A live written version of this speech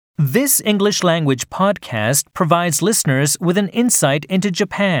This English language podcast provides listeners with an insight into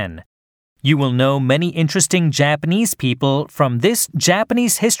Japan. You will know many interesting Japanese people from this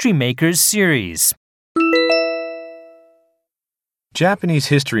Japanese History Makers series. Japanese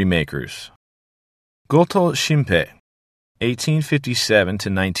History Makers. Goto Shinpei, 1857 to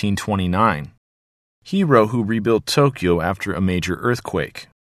 1929. Hero who rebuilt Tokyo after a major earthquake.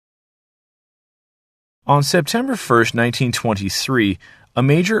 On September 1st, 1923, a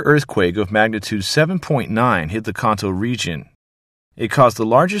major earthquake of magnitude 7.9 hit the Kanto region. It caused the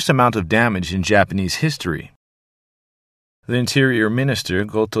largest amount of damage in Japanese history. The Interior Minister,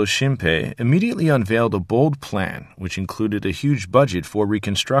 Goto Shinpei, immediately unveiled a bold plan which included a huge budget for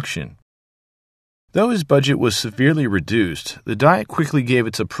reconstruction. Though his budget was severely reduced, the Diet quickly gave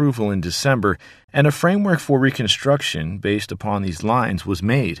its approval in December, and a framework for reconstruction based upon these lines was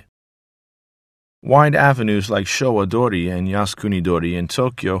made. Wide avenues like Showa-dori and Yasukuni-dori in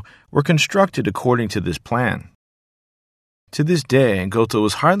Tokyo were constructed according to this plan. To this day, Goto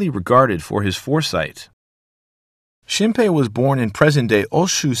was highly regarded for his foresight. Shinpei was born in present-day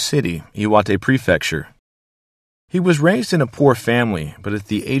Oshu City, Iwate Prefecture. He was raised in a poor family, but at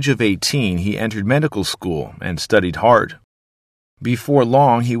the age of 18 he entered medical school and studied hard. Before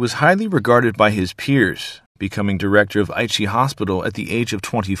long, he was highly regarded by his peers, becoming director of Aichi Hospital at the age of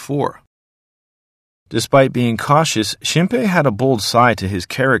 24. Despite being cautious, Shinpei had a bold side to his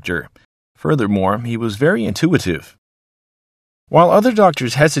character. Furthermore, he was very intuitive. While other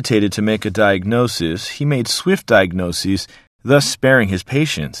doctors hesitated to make a diagnosis, he made swift diagnoses, thus sparing his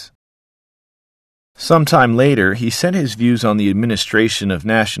patients. Sometime later, he sent his views on the administration of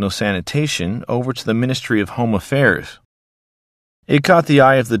national sanitation over to the Ministry of Home Affairs. It caught the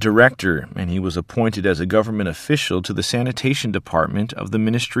eye of the director, and he was appointed as a government official to the sanitation department of the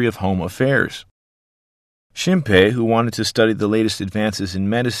Ministry of Home Affairs. Shinpei, who wanted to study the latest advances in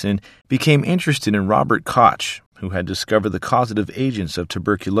medicine, became interested in Robert Koch, who had discovered the causative agents of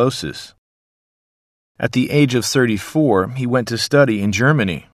tuberculosis. At the age of 34, he went to study in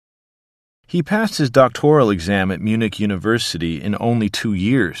Germany. He passed his doctoral exam at Munich University in only 2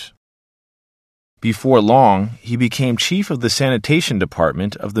 years. Before long, he became chief of the sanitation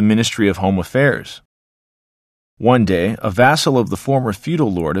department of the Ministry of Home Affairs. One day, a vassal of the former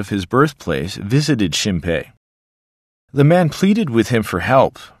feudal lord of his birthplace visited Shinpei. The man pleaded with him for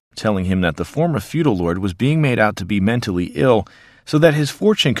help, telling him that the former feudal lord was being made out to be mentally ill so that his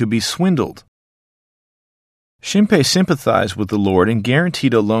fortune could be swindled. Shinpei sympathized with the lord and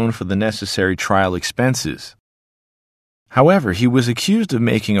guaranteed a loan for the necessary trial expenses. However, he was accused of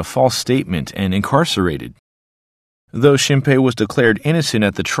making a false statement and incarcerated. Though Shinpei was declared innocent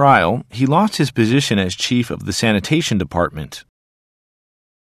at the trial, he lost his position as chief of the sanitation department.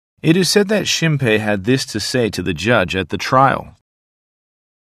 It is said that Shinpei had this to say to the judge at the trial.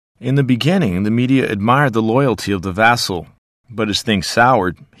 In the beginning, the media admired the loyalty of the vassal, but as things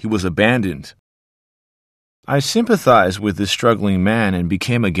soured, he was abandoned. I sympathized with this struggling man and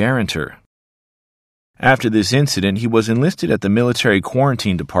became a guarantor. After this incident, he was enlisted at the military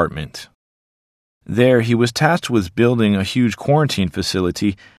quarantine department. There, he was tasked with building a huge quarantine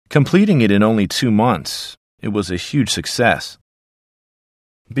facility, completing it in only 2 months. It was a huge success.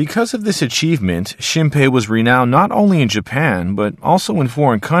 Because of this achievement, Shinpei was renowned not only in Japan, but also in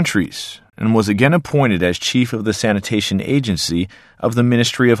foreign countries, and was again appointed as chief of the sanitation agency of the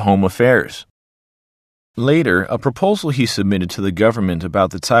Ministry of Home Affairs. Later, a proposal he submitted to the government about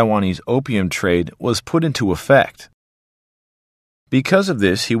the Taiwanese opium trade was put into effect. Because of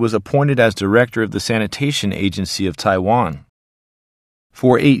this, he was appointed as director of the Sanitation Agency of Taiwan.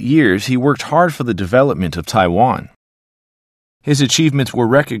 For 8 years, he worked hard for the development of Taiwan. His achievements were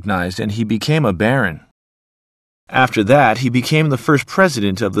recognized and he became a baron. After that, he became the first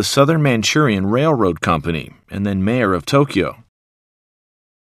president of the Southern Manchurian Railroad Company and then mayor of Tokyo.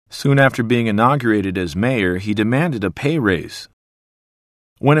 Soon after being inaugurated as mayor, he demanded a pay raise.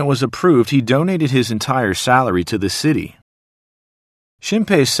 When it was approved, he donated his entire salary to the city.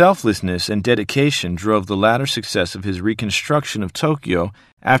 Shinpei's selflessness and dedication drove the latter success of his reconstruction of Tokyo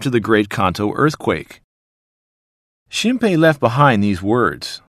after the Great Kanto earthquake. Shinpei left behind these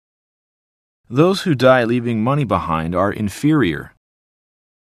words: "Those who die leaving money behind are inferior.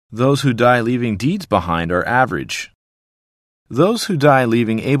 Those who die leaving deeds behind are average. Those who die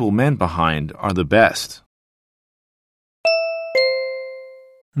leaving able men behind are the best."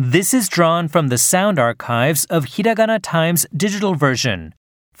 This is drawn from the sound archives of Hiragana Times digital version,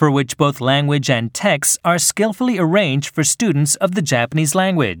 for which both language and text are skillfully arranged for students of the Japanese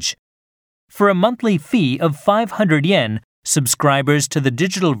language. For a monthly fee of 500 yen, subscribers to the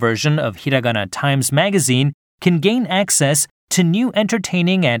digital version of Hiragana Times magazine can gain access to new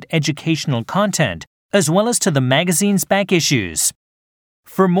entertaining and educational content, as well as to the magazine's back issues.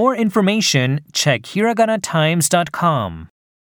 For more information, check HiraganaTimes.com.